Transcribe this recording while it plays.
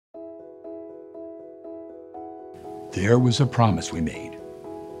There was a promise we made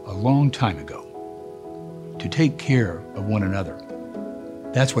a long time ago to take care of one another.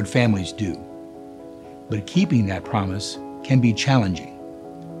 That's what families do. But keeping that promise can be challenging.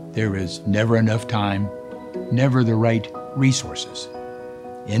 There is never enough time, never the right resources.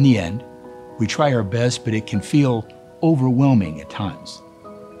 In the end, we try our best, but it can feel overwhelming at times.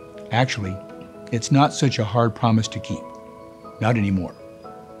 Actually, it's not such a hard promise to keep. Not anymore.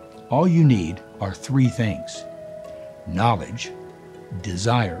 All you need are three things: knowledge,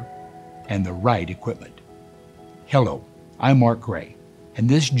 desire, and the right equipment. Hello, I'm Mark Gray, and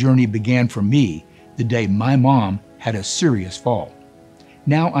this journey began for me the day my mom had a serious fall.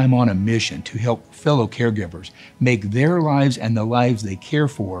 Now I'm on a mission to help fellow caregivers make their lives and the lives they care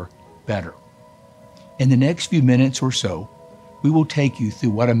for better. In the next few minutes or so, we will take you through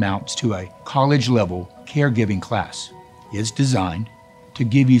what amounts to a college-level caregiving class. It's designed to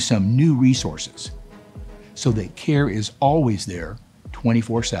give you some new resources so that care is always there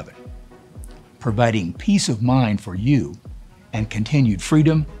 24/7, providing peace of mind for you and continued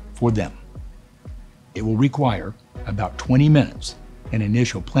freedom for them. It will require about 20 minutes in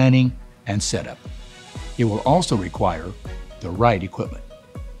initial planning and setup. It will also require the right equipment.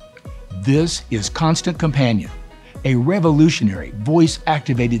 This is Constant Companion, a revolutionary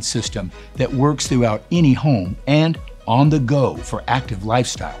voice-activated system that works throughout any home and on the go for active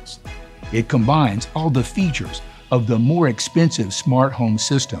lifestyles. It combines all the features of the more expensive smart home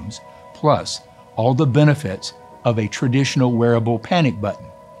systems, plus all the benefits of a traditional wearable panic button,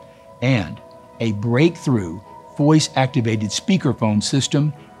 and a breakthrough voice-activated speakerphone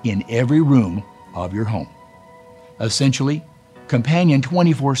system in every room of your home. Essentially, Companion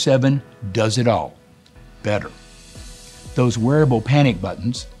 24/7 does it all, better. Those wearable panic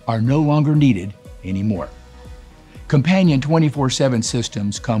buttons are no longer needed anymore. Companion 24/7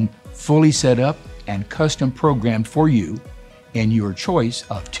 systems come fully set up and custom programmed for you in your choice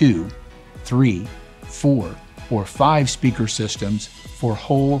of 2, 3, 4, or 5 speaker systems for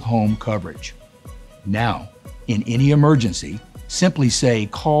whole home coverage. Now, in any emergency, simply say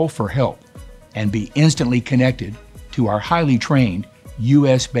 "call for help" and be instantly connected to our highly trained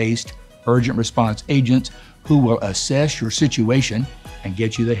US-based urgent response agents who will assess your situation and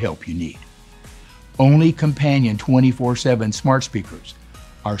get you the help you need. Only Companion 24/7 smart speakers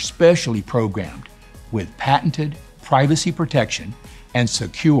are specially programmed with patented privacy protection and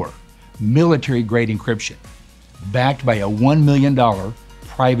secure military-grade encryption, backed by a $1 million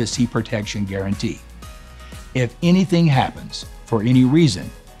privacy protection guarantee. If anything happens for any reason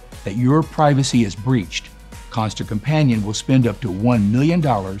that your privacy is breached, Constant Companion will spend up to $1 million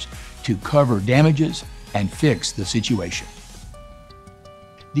to cover damages and fix the situation.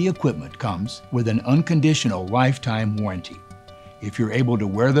 The equipment comes with an unconditional lifetime warranty. If you're able to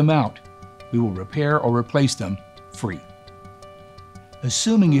wear them out, we will repair or replace them free.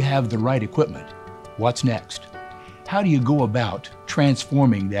 Assuming you have the right equipment, what's next? How do you go about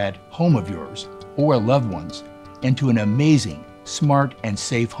transforming that home of yours or a loved one's into an amazing, smart, and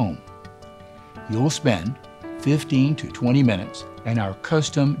safe home? You'll spend 15 to 20 minutes in our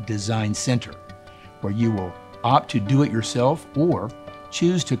custom design center, where you will opt to do it yourself or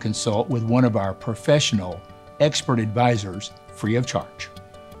choose to consult with one of our professional expert advisors free of charge.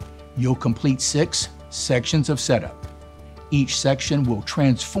 You'll complete 6 sections of setup. Each section will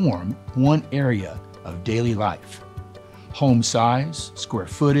transform one area of daily life: home size, square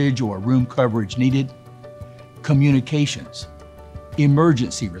footage, or room coverage needed, communications,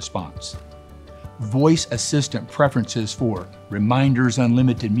 emergency response, voice assistant preferences for reminders,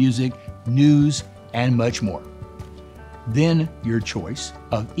 unlimited music, news, and much more. Then your choice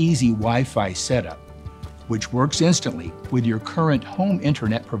of easy Wi-Fi setup, which works instantly with your current home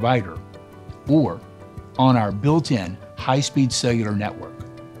internet provider or on our built-in high-speed cellular network.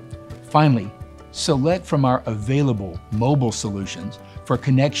 Finally, select from our available mobile solutions for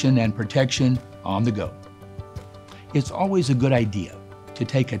connection and protection on the go. It's always a good idea to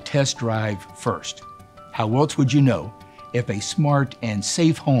take a test drive first. How else would you know if a smart and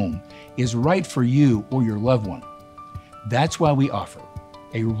safe home is right for you or your loved one? That's why we offer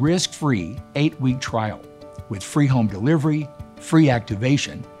a risk-free 8-week trial with free home delivery, free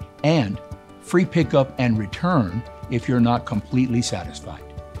activation, and free pickup and return if you're not completely satisfied.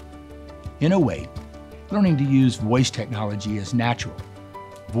 In a way, learning to use voice technology is natural.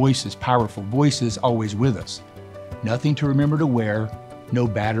 Voice is powerful. Voice is always with us. Nothing to remember to wear, no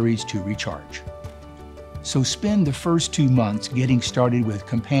batteries to recharge. So spend the first 2 months getting started with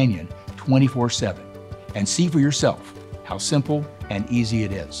Companion 24/7 and see for yourself how simple and easy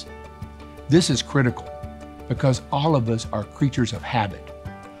it is. This is critical because all of us are creatures of habit.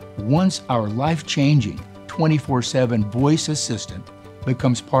 Once our life-changing 24/7 voice assistant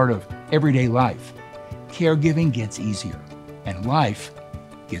becomes part of everyday life, caregiving gets easier, and life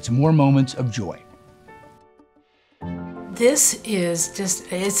gets more moments of joy. This is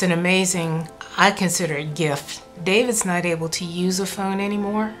it's an amazing, I consider it, gift. David's not able to use a phone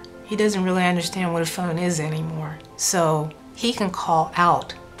anymore. He doesn't really understand what a phone is anymore. So he can call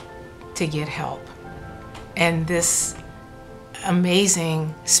out to get help. And this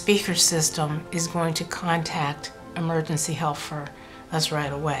amazing speaker system is going to contact emergency help for us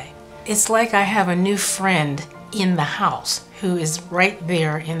right away. It's like I have a new friend in the house who is right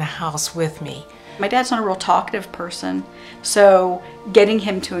there in the house with me. My dad's not a real talkative person, so getting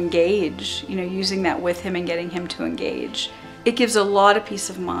him to engage, using that with him and getting him to engage, it gives a lot of peace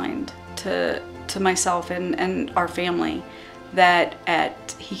of mind to myself and our family that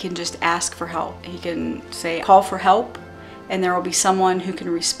he can just ask for help. He can say, call for help, and there will be someone who can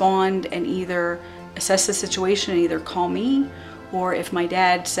respond and either assess the situation and either call me, or if my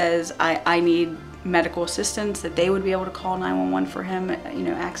dad says, I need medical assistance, that they would be able to call 911 for him,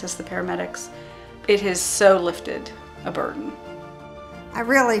 access the paramedics. It has so lifted a burden. I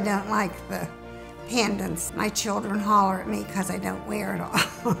really don't like the pendants. My children holler at me because I don't wear it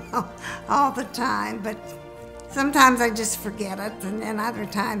all the time, but sometimes I just forget it, and then other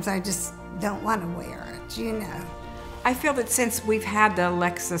times I just don't want to wear it, I feel that since we've had the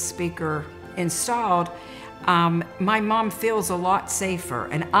Alexa speaker installed, my mom feels a lot safer,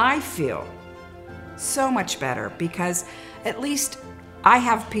 and I feel so much better because at least I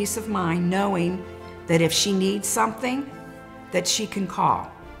have peace of mind knowing that if she needs something, that she can call.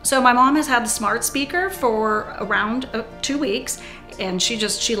 So my mom has had the smart speaker for around 2 weeks, and she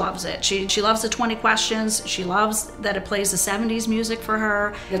loves it. She loves the 20 questions. She loves that it plays the 70s music for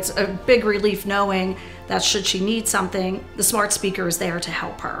her. It's a big relief knowing that should she need something, the smart speaker is there to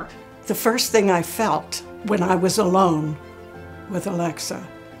help her. The first thing I felt when I was alone with Alexa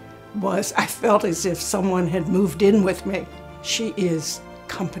was I felt as if someone had moved in with me. She is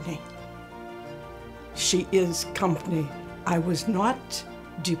company. She is company. I was not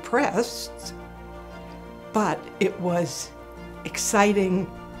depressed, but it was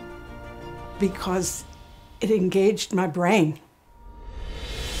exciting because it engaged my brain.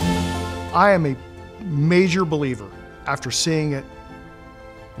 I am a major believer, after seeing it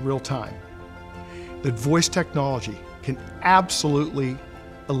real time, that voice technology can absolutely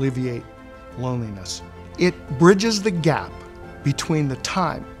alleviate loneliness. It bridges the gap between the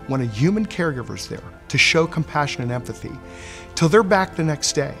time when a human caregiver is there to show compassion and empathy till they're back the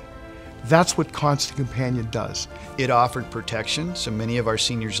next day. That's what Constant Companion does. It offered protection, so many of our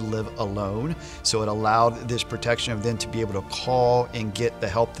seniors live alone, so it allowed this protection of them to be able to call and get the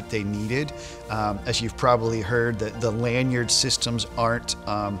help that they needed. As you've probably heard, the lanyard systems aren't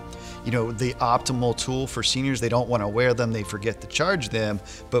the optimal tool for seniors. They don't want to wear them, they forget to charge them,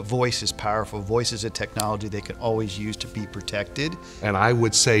 but voice is powerful. Voice is a technology they can always use to be protected. And I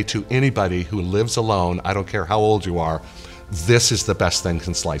would say to anybody who lives alone, I don't care how old you are, this is the best thing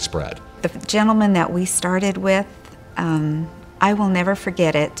since sliced bread. The gentleman that we started with, I will never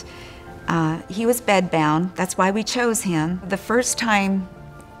forget it. He was bedbound, that's why we chose him. The first time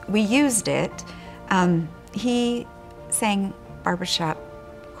we used it, he sang barbershop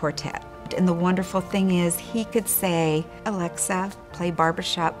quartet. And the wonderful thing is he could say, Alexa, play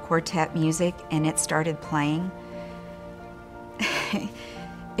barbershop quartet music, and it started playing.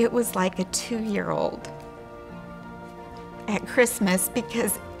 It was like a 2-year-old at Christmas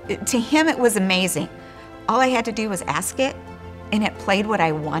because to him it was amazing. All I had to do was ask it, and it played what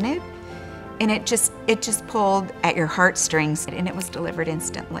I wanted, and it just pulled at your heartstrings, and it was delivered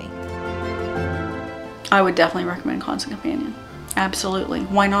instantly. I would definitely recommend Constant Companion. Absolutely.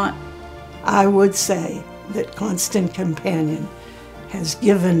 Why not? I would say that Constant Companion has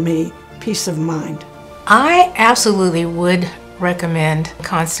given me peace of mind. I absolutely would recommend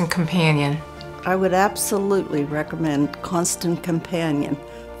Constant Companion. I would absolutely recommend Constant Companion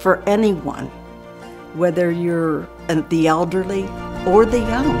for anyone, whether you're the elderly or the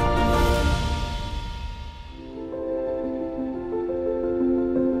young.